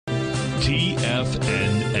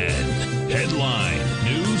TFNN. Headline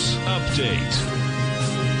News Update.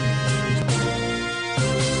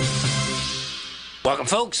 Welcome,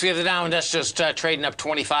 folks. We have the Dow Industrials trading up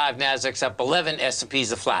 25, Nasdaq's up 11,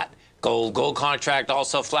 S&P's a flat. Gold contract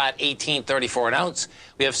also flat, $18.34 an ounce.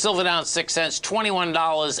 We have silver down 6 cents,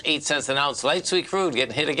 $21.08 an ounce. Light sweet crude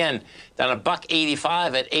getting hit again, down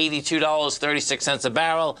 $1.85 at $82.36 a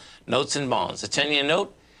barrel. Notes and bonds. The 10-year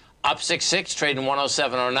note up 6.6, trading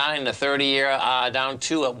 107.09. The 30-year down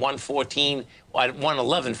 2 at 114, at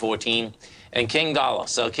 111.14. And King Dollar.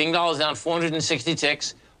 So King Dollar's down 460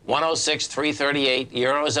 ticks. 106.338.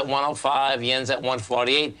 Euros at 105. Yen's at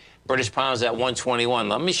 148. British pounds at 121.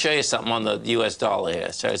 Let me show you something on the U.S. dollar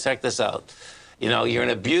here. So check this out. You know, you're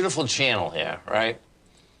in a beautiful channel here, right?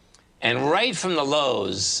 And right from the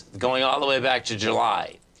lows, going all the way back to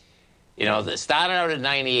July, you know, it started out at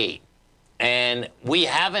 98. And we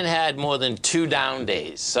haven't had more than 2 down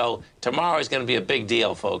days. So tomorrow is going to be a big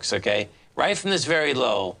deal, folks, okay? Right from this very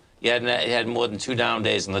low, you had more than 2 down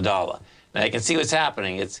days in the dollar. Now, you can see what's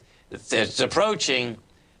happening. It's approaching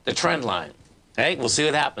the trend line. Hey, we'll see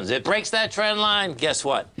what happens. It breaks that trend line, guess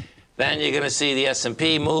what? Then you're going to see the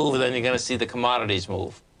S&P move, then you're going to see the commodities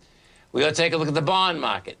move. We're going to take a look at the bond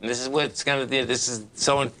market. And this is what's going to, this is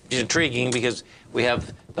so intriguing because we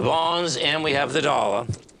have the bonds and we have the dollar.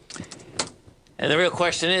 And the real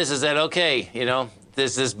question is that, okay, you know,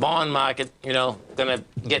 is this bond market, you know, going to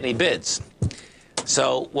get any bids?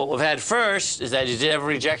 So what we've had first is that you did have a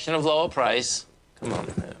rejection of lower price. Come on.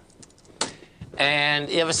 And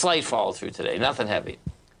you have a slight follow through today, nothing heavy.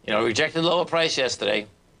 You know, rejected lower price yesterday.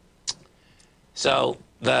 So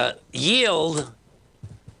the yield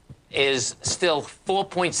is still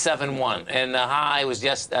 4.71, and the high was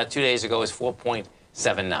just 2 days ago was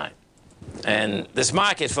 4.79. And this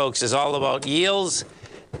market, folks, is all about yields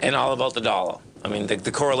and all about the dollar. I mean,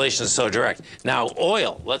 the correlation is so direct. Now,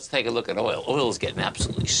 oil. Let's take a look at oil. Oil is getting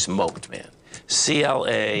absolutely smoked, man. CLA.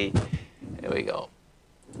 Here we go.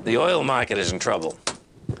 The oil market is in trouble.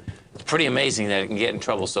 It's pretty amazing that it can get in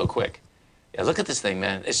trouble so quick. Yeah, look at this thing,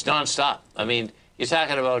 man. It's nonstop. I mean, you're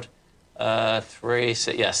talking about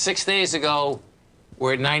 6 days ago,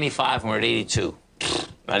 we're at 95 and we're at 82.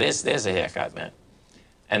 Now, there's a haircut, man.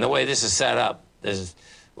 And the way this is set up,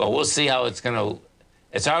 well, we'll see how it's going to.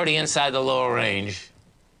 It's already inside the lower range.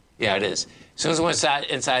 Yeah, it is. As soon as we're inside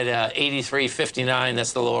 83.59,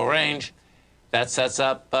 that's the lower range. That sets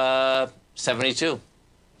up 72.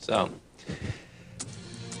 So,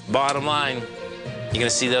 bottom line, you're going to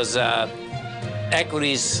see those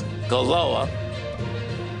equities go lower.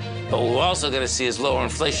 But what we're also going to see is lower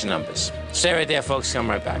inflation numbers. Stay right there, folks. Come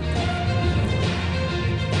right back.